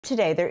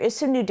Today, there is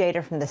some new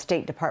data from the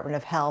State Department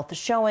of Health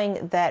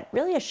showing that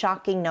really a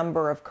shocking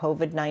number of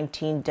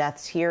COVID-19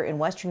 deaths here in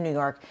Western New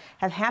York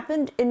have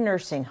happened in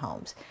nursing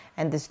homes.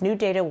 And this new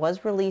data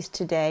was released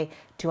today.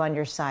 On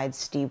your side,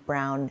 Steve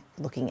Brown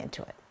looking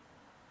into it.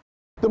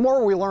 The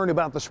more we learn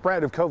about the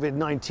spread of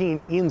COVID-19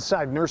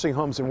 inside nursing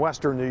homes in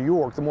Western New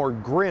York, the more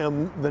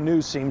grim the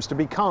news seems to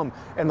become.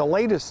 And the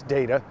latest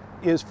data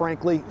is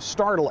frankly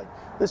startling.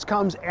 This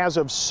comes as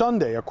of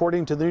Sunday,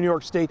 according to the New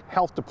York State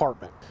Health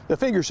Department. The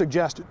figures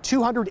suggest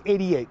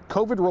 288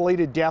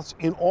 COVID-related deaths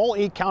in all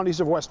 8 counties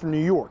of Western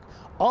New York.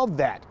 Of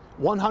that,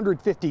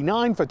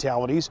 159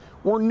 fatalities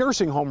were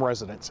nursing home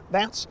residents.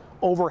 That's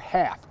over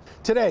half.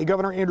 Today,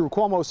 Governor Andrew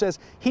Cuomo says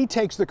he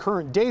takes the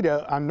current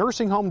data on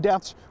nursing home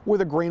deaths with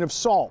a grain of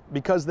salt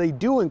because they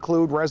do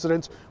include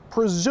residents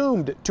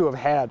presumed to have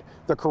had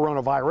the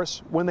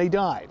coronavirus when they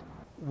died.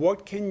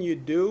 What can you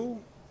do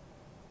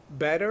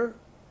better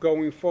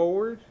going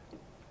forward?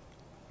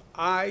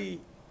 I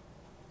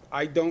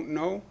don't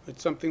know.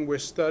 It's something we're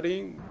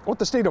studying. What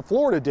the state of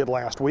Florida did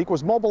last week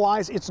was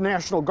mobilize its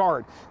National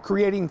Guard,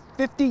 creating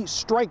 50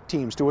 strike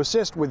teams to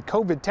assist with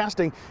COVID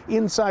testing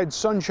inside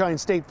Sunshine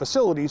State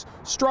facilities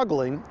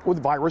struggling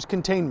with virus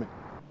containment.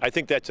 I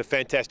think that's a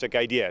fantastic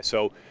idea.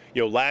 So,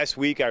 last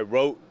week I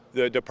wrote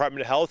the Department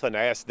of Health and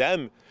I asked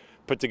them to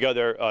put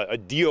together a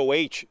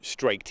DOH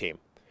strike team.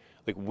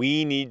 Like,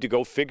 we need to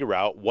go figure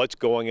out what's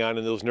going on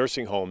in those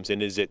nursing homes,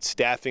 and is it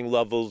staffing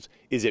levels,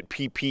 is it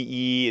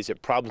PPE, is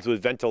it problems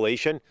with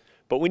ventilation?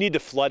 But we need to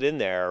flood in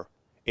there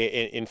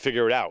and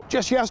figure it out.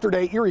 Just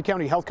yesterday, Erie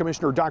County Health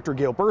Commissioner Dr.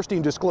 Gail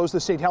Burstein disclosed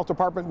the state health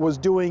department was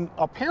doing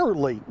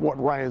apparently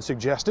what Ryan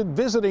suggested,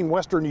 visiting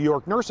Western New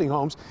York nursing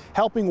homes,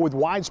 helping with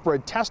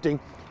widespread testing,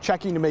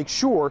 checking to make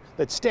sure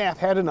that staff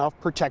had enough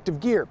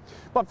protective gear.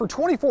 But for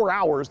 24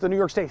 hours, the New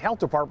York State Health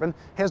Department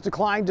has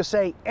declined to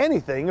say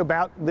anything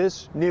about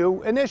this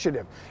new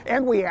initiative.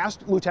 And we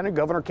asked Lieutenant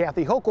Governor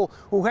Kathy Hochul,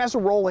 who has a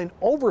role in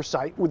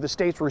oversight with the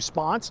state's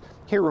response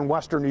here in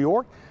Western New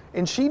York,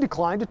 and she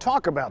declined to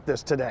talk about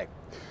this today.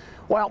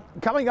 Well,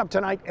 coming up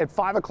tonight at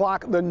 5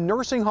 o'clock, the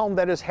nursing home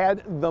that has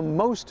had the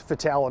most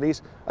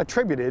fatalities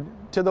attributed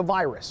to the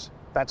virus.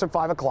 That's at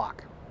 5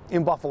 o'clock.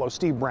 In Buffalo,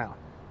 Steve Brown,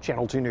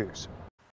 Channel 2 News.